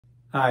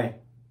Hi,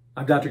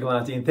 I'm Dr.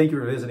 Galante, and thank you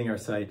for visiting our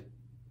site.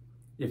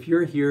 If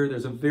you're here,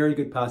 there's a very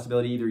good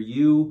possibility either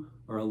you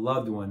or a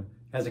loved one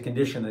has a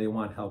condition that they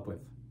want help with.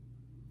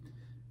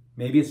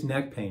 Maybe it's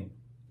neck pain,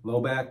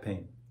 low back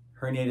pain,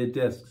 herniated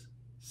discs,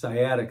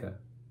 sciatica,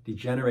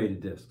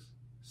 degenerated discs,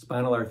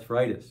 spinal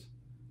arthritis,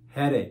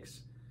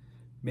 headaches.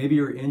 Maybe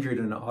you're injured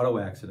in an auto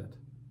accident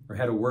or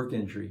had a work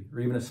injury or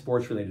even a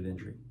sports-related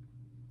injury.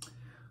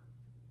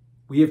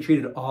 We have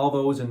treated all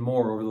those and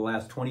more over the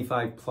last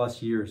 25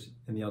 plus years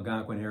in the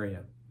Algonquin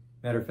area.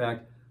 Matter of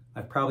fact,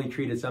 I've probably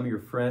treated some of your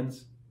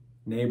friends,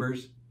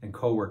 neighbors, and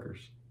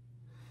coworkers.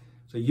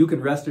 So you can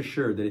rest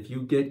assured that if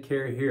you get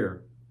care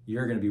here,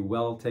 you're going to be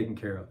well taken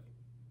care of.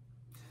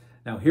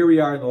 Now here we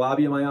are in the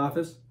lobby of my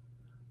office.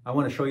 I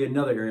want to show you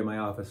another area of my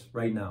office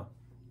right now.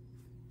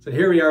 So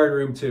here we are in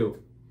room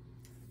 2.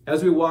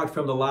 As we walked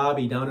from the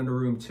lobby down into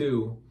room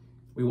 2,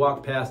 we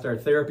walked past our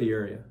therapy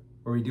area,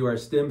 where we do our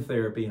stim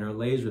therapy and our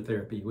laser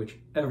therapy, which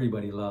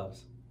everybody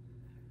loves.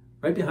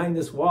 Right behind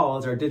this wall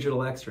is our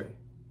digital x-ray.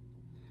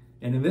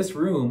 And in this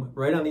room,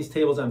 right on these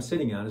tables I'm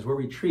sitting on, is where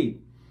we treat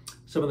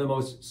some of the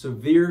most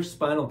severe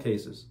spinal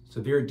cases,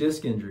 severe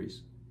disc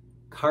injuries,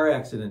 car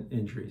accident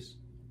injuries,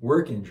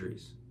 work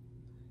injuries.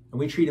 And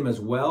we treat them as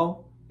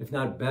well, if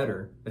not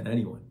better, than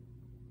anyone.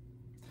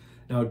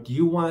 Now, do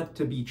you want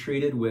to be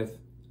treated with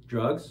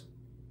drugs,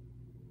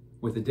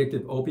 with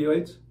addictive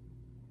opioids,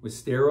 with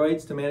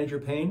steroids to manage your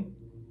pain?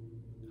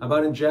 How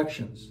about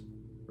injections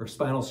or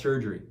spinal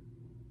surgery?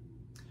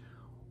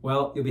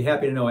 Well, you'll be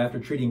happy to know after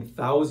treating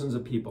thousands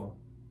of people,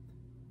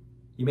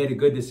 you made a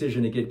good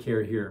decision to get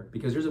care here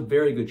because there's a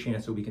very good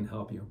chance that we can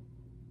help you.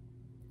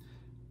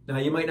 Now,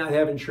 you might not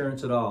have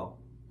insurance at all.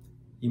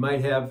 You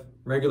might have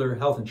regular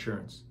health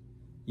insurance.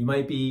 You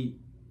might be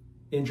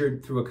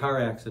injured through a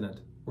car accident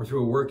or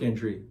through a work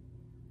injury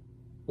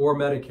or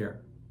Medicare.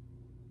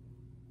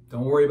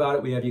 Don't worry about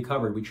it, we have you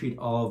covered. We treat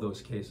all of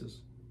those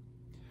cases.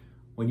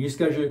 When you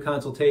schedule your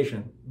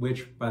consultation,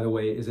 which, by the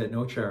way, is at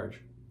no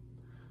charge,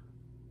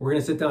 we're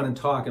going to sit down and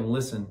talk and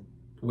listen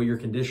to what your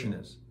condition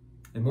is.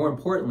 And more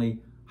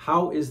importantly,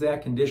 how is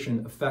that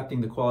condition affecting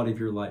the quality of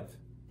your life?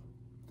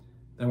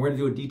 Then we're going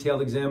to do a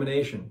detailed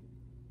examination,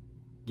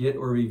 get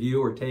or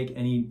review or take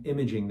any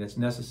imaging that's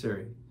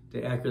necessary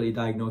to accurately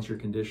diagnose your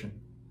condition.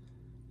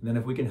 And then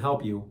if we can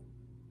help you,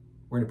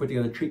 we're going to put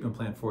together a treatment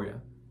plan for you.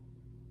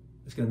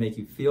 It's going to make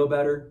you feel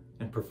better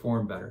and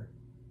perform better.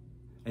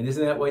 And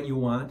isn't that what you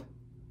want?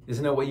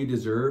 Isn't that what you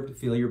deserve, to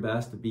feel your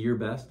best, to be your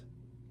best?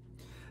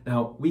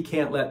 Now, we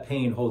can't let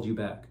pain hold you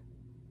back.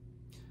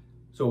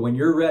 So when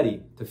you're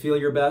ready to feel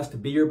your best, to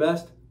be your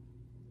best,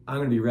 I'm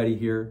going to be ready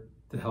here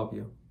to help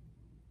you.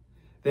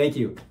 Thank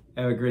you.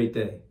 Have a great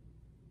day.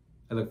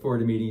 I look forward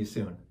to meeting you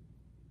soon.